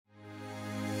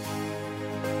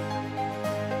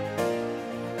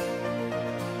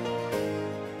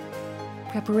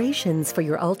Preparations for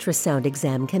your ultrasound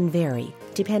exam can vary,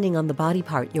 depending on the body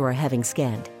part you are having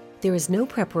scanned. There is no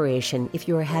preparation if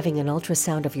you are having an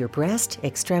ultrasound of your breast,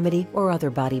 extremity, or other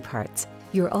body parts.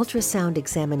 Your ultrasound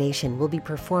examination will be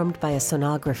performed by a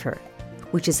sonographer,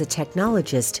 which is a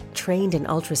technologist trained in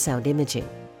ultrasound imaging.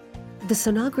 The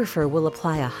sonographer will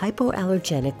apply a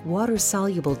hypoallergenic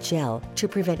water-soluble gel to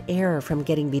prevent air from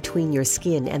getting between your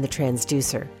skin and the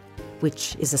transducer,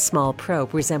 which is a small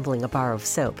probe resembling a bar of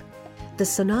soap. The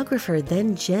sonographer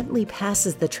then gently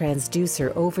passes the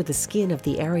transducer over the skin of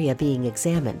the area being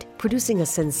examined, producing a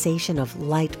sensation of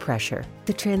light pressure.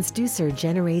 The transducer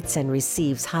generates and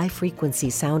receives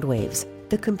high-frequency sound waves.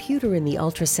 The computer in the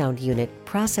ultrasound unit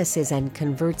processes and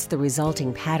converts the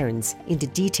resulting patterns into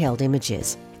detailed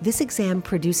images. This exam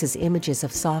produces images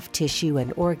of soft tissue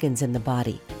and organs in the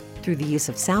body through the use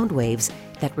of sound waves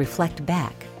that reflect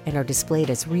back and are displayed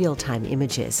as real-time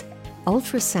images.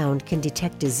 Ultrasound can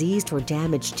detect diseased or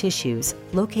damaged tissues,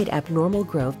 locate abnormal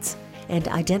growths, and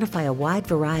identify a wide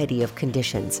variety of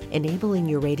conditions, enabling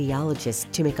your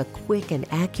radiologist to make a quick and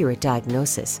accurate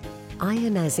diagnosis.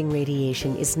 Ionizing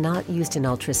radiation is not used in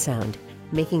ultrasound,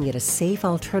 making it a safe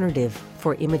alternative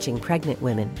for imaging pregnant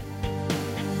women.